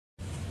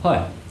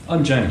Hi,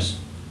 I'm James.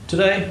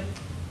 Today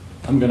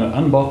I'm going to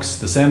unbox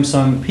the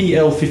Samsung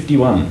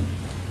PL51.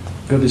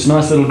 Got this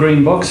nice little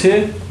green box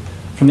here.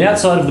 From the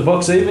outside of the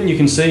box even you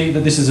can see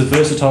that this is a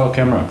versatile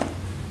camera.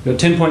 Got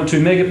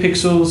 10.2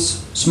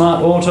 megapixels,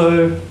 smart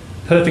auto,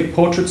 perfect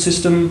portrait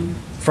system,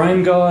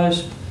 frame guide,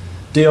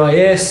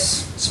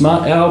 DIS,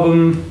 smart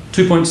album,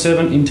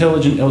 2.7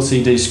 intelligent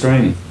LCD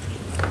screen.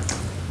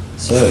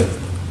 So,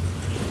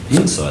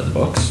 inside the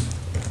box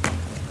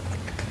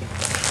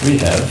we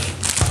have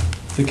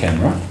the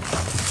camera,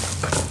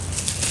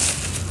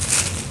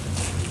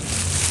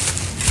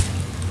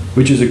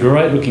 which is a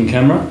great looking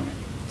camera.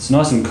 It's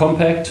nice and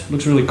compact,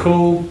 looks really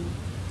cool.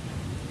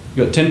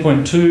 You've got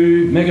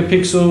 10.2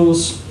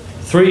 megapixels,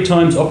 3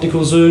 times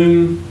optical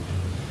zoom,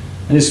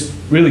 and this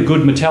really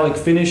good metallic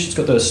finish. It's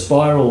got the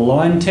spiral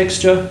line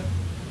texture.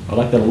 I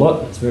like that a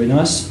lot, it's very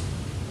nice.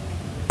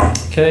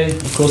 Okay,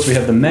 of course we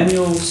have the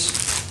manuals.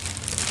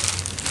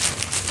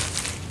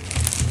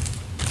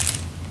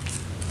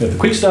 We have the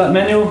quick start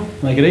manual,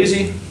 make it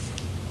easy.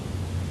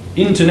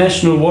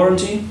 International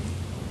warranty.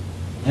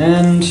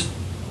 And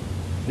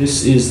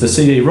this is the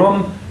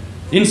CD-ROM.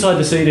 Inside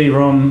the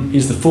CD-ROM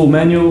is the full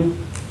manual.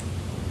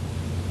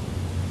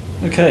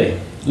 Okay,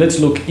 let's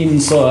look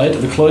inside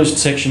the closed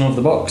section of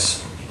the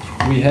box.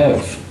 We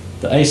have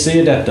the AC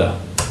adapter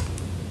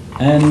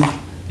and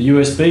the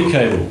USB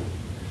cable.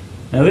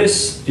 Now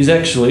this is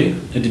actually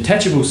a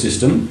detachable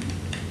system.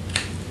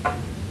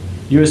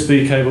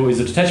 USB cable is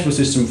a detachable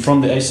system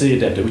from the AC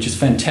adapter, which is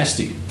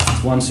fantastic.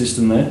 It's one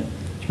system there,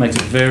 which makes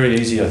it very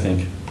easy, I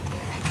think.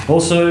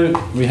 Also,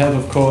 we have,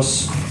 of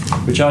course,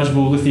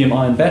 rechargeable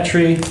lithium-ion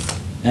battery,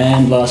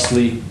 and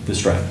lastly, the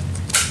strap.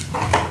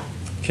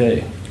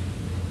 Okay.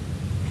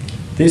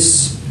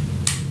 This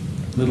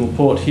little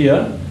port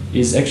here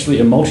is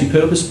actually a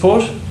multi-purpose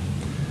port.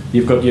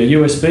 You've got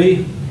your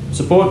USB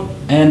support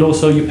and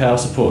also your power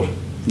support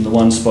in the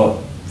one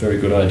spot. Very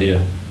good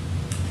idea.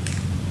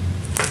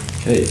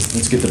 Okay,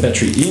 let's get the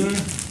battery in.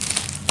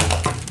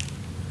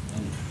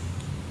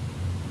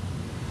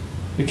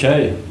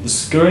 Okay, the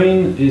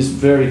screen is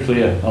very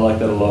clear. I like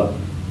that a lot.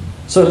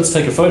 So let's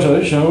take a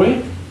photo, shall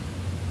we?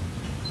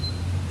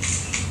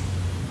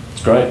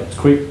 It's great, it's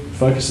quick,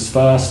 focus is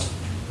fast.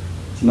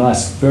 It's a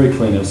nice, very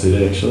clean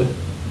LCD actually.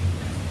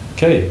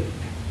 Okay,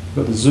 we've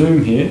got the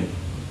zoom here.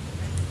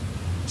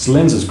 This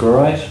lens is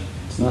great,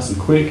 it's nice and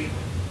quick.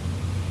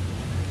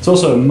 It's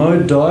also a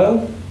mode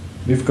dial.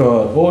 We've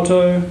got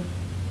auto,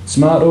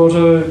 smart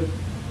auto,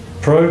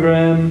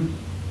 program,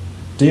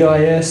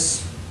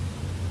 DIS,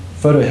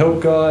 photo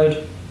help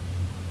guide,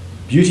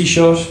 beauty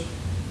shot,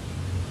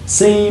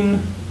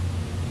 scene,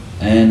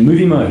 and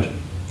movie mode.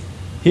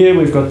 Here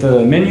we've got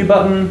the menu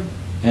button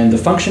and the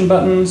function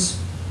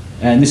buttons,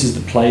 and this is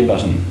the play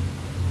button.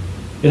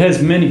 It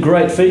has many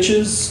great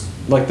features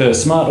like the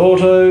smart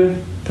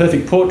auto,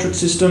 perfect portrait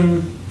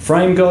system,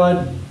 frame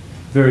guide,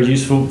 very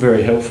useful,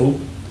 very helpful.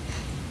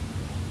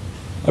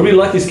 I really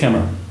like this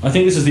camera. I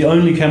think this is the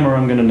only camera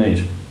I'm going to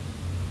need.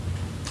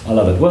 I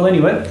love it. Well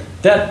anyway,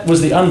 that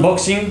was the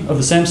unboxing of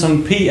the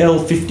Samsung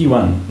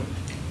PL51.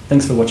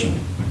 Thanks for watching.